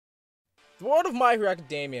The world of My Hero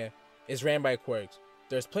Academia is ran by Quirks.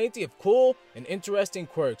 There's plenty of cool and interesting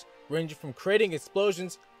quirks, ranging from creating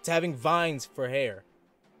explosions to having vines for hair.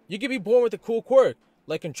 You can be born with a cool quirk,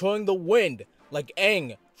 like controlling the wind, like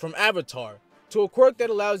Aang from Avatar, to a quirk that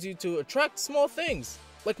allows you to attract small things,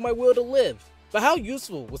 like my will to live. But how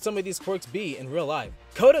useful would some of these quirks be in real life?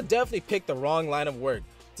 Koda definitely picked the wrong line of work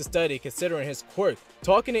to study considering his quirk.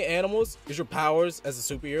 Talking to animals is your powers as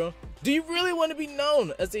a superhero? Do you really want to be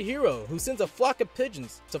known as a hero who sends a flock of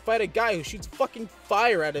pigeons to fight a guy who shoots fucking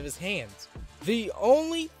fire out of his hands? The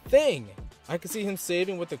only thing I can see him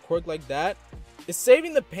saving with a quirk like that is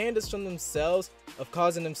saving the pandas from themselves of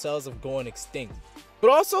causing themselves of going extinct. But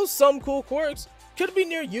also some cool quirks could be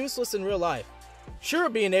near useless in real life. Sure,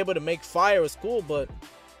 being able to make fire is cool, but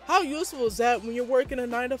how useful is that when you're working a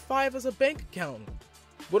 9-to-5 as a bank accountant?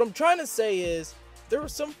 What I'm trying to say is, there are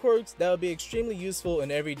some quirks that would be extremely useful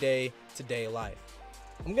in everyday to-day life.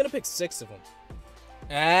 I'm gonna pick 6 of them.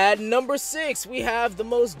 At number 6, we have the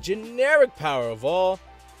most generic power of all,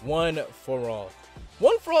 One for All.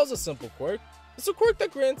 One for All is a simple quirk. It's a quirk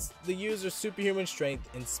that grants the user superhuman strength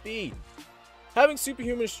and speed. Having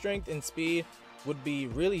superhuman strength and speed would be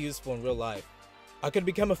really useful in real life. I could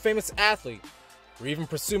become a famous athlete, or even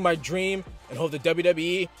pursue my dream and hold the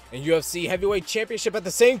WWE and UFC heavyweight championship at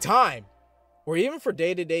the same time. Or even for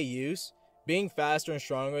day-to-day use, being faster and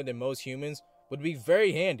stronger than most humans would be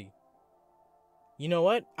very handy. You know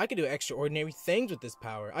what? I can do extraordinary things with this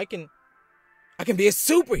power. I can be a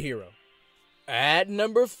superhero. At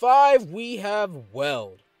number 5, we have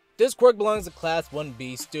Weld. This quirk belongs to Class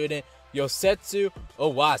 1B student Yosetsu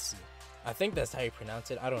Owasi. I think that's how you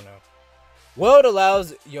pronounce it, I don't know. Weld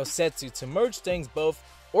allows Yosetsu to merge things both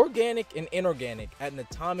organic and inorganic at an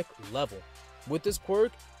atomic level. With this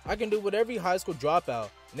quirk, I can do what every high school dropout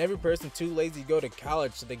and every person too lazy to go to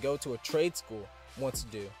college so they go to a trade school wants to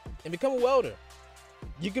do, and become a welder.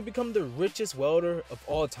 You could become the richest welder of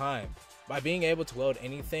all time by being able to weld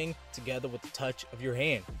anything together with the touch of your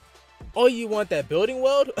hand. Oh, you want that building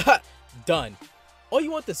weld? Done. Oh,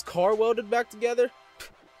 you want this car welded back together?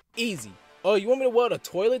 Easy. Oh, you want me to weld a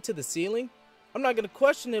toilet to the ceiling? I'm not gonna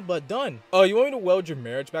question it, but done. Oh, you want me to weld your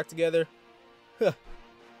marriage back together?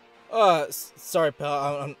 Sorry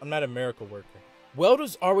pal, I'm not a miracle worker.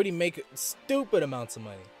 Welders already make stupid amounts of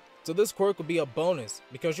money, so this quirk will be a bonus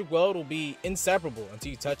because your weld will be inseparable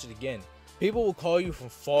until you touch it again. People will call you from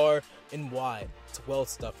far and wide to weld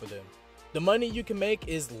stuff for them. The money you can make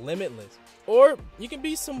is limitless. Or you can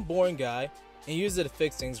be some boring guy and use it to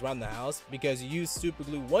fix things around the house because you used super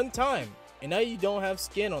glue one time and now you don't have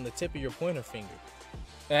skin on the tip of your pointer finger.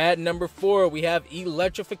 At number 4, we have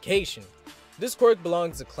Electrification. This quirk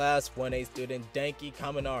belongs to Class 1A student Denki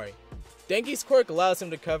Kaminari. Denki's quirk allows him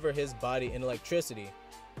to cover his body in electricity,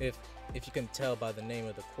 if you can tell by the name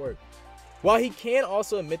of the quirk. While he can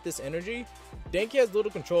also emit this energy, Denki has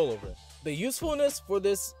little control over it. The usefulness for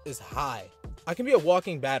this is high. I can be a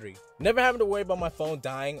walking battery. Never having to worry about my phone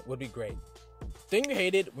dying would be great. Thing you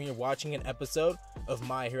hated when you're watching an episode of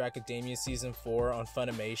My Hero Academia Season 4 on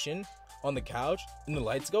Funimation on the couch and the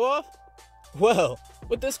lights go off? Well,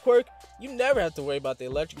 with this quirk, you never have to worry about the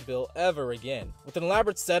electric bill ever again. With an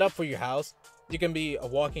elaborate setup for your house, you can be a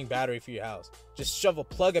walking battery for your house. Just shove a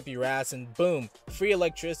plug up your ass and boom, free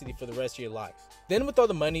electricity for the rest of your life. Then with all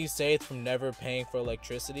the money you saved from never paying for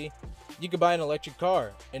electricity, you can buy an electric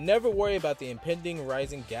car and never worry about the impending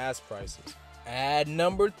rising gas prices. At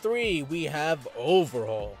number 3, we have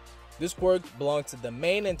Overhaul. This quirk belongs to the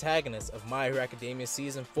main antagonist of My Hero Academia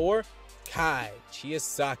Season 4, Kai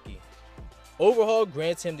Chiyasaki. Overhaul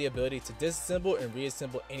grants him the ability to disassemble and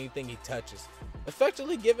reassemble anything he touches,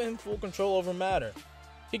 effectively giving him full control over matter.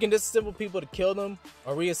 He can disassemble people to kill them,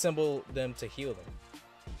 or reassemble them to heal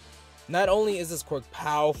them. Not only is this quirk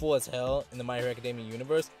powerful as hell in the My Hero Academia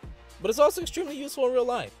universe, but it's also extremely useful in real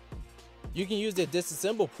life. You can use the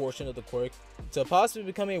disassemble portion of the quirk to possibly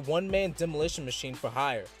become a one-man demolition machine for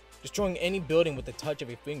hire, destroying any building with the touch of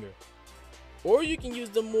a finger. Or you can use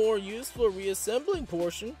the more useful reassembling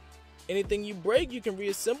portion. Anything you break, you can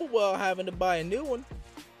reassemble without having to buy a new one.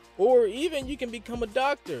 Or even you can become a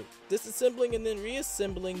doctor, disassembling and then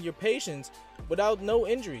reassembling your patients without no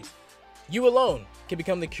injuries. You alone can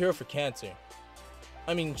become the cure for cancer.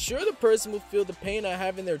 I mean, sure, the person will feel the pain of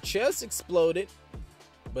having their chest exploded,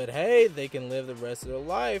 but hey, they can live the rest of their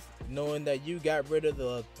life knowing that you got rid of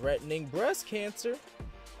the threatening breast cancer.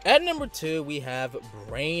 At number 2, we have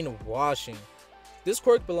Brainwashing. This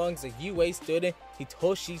quirk belongs to UA student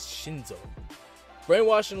Hitoshi Shinzo.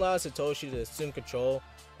 Brainwashing allows Hitoshi to assume control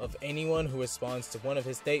of anyone who responds to one of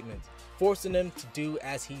his statements, forcing them to do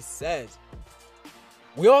as he says.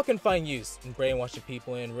 We all can find use in brainwashing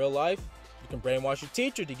people in real life. You can brainwash your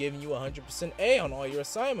teacher to giving you 100% A on all your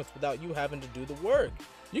assignments without you having to do the work.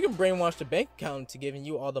 You can brainwash the bank accountant to giving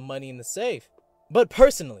you all the money in the safe. But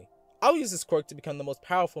personally, I'll use this quirk to become the most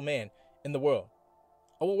powerful man in the world.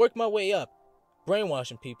 I will work my way up,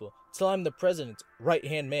 brainwashing people till I'm the president's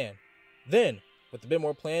right-hand man. Then, with a bit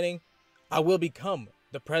more planning, I will become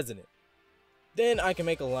the president. Then I can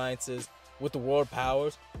make alliances with the world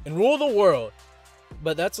powers and rule the world.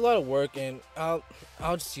 But that's a lot of work, and I'll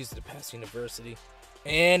just use it to pass university.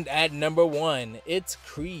 And at number 1, it's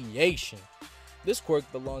creation. This quirk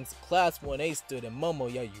belongs to Class 1A student Momo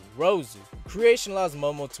Yayurozu. Creation allows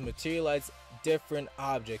Momo to materialize different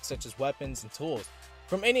objects such as weapons and tools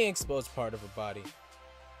from any exposed part of her body.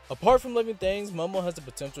 Apart from living things, Momo has the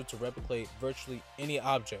potential to replicate virtually any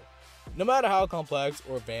object, no matter how complex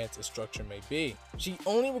or advanced its structure may be. She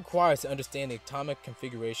only requires to understand the atomic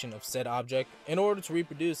configuration of said object in order to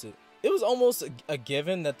reproduce it. It was almost a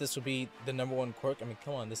given that this would be the number 1 quirk. I mean,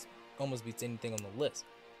 come on, this almost beats anything on the list.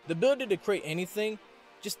 The ability to create anything,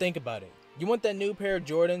 just think about it. You want that new pair of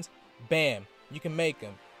Jordans? Bam, you can make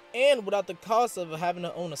them. And without the cost of having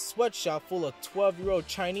to own a sweatshop full of 12-year-old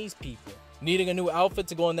Chinese people. Needing a new outfit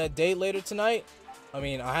to go on that date later tonight? I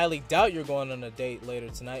mean, I highly doubt you're going on a date later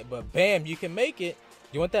tonight, but bam, you can make it.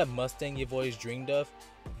 You want that Mustang you've always dreamed of?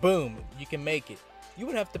 Boom, you can make it. You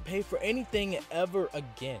wouldn't have to pay for anything ever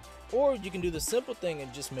again. Or you can do the simple thing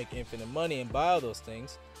and just make infinite money and buy all those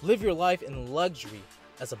things. Live your life in luxury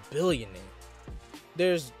as a billionaire.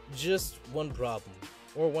 There's just one problem,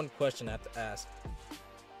 or one question I have to ask.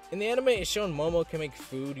 In the anime, it's shown Momo can make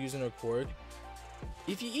food using her quirk.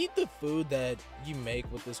 If you eat the food that you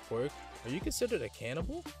make with this quirk, are you considered a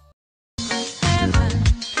cannibal?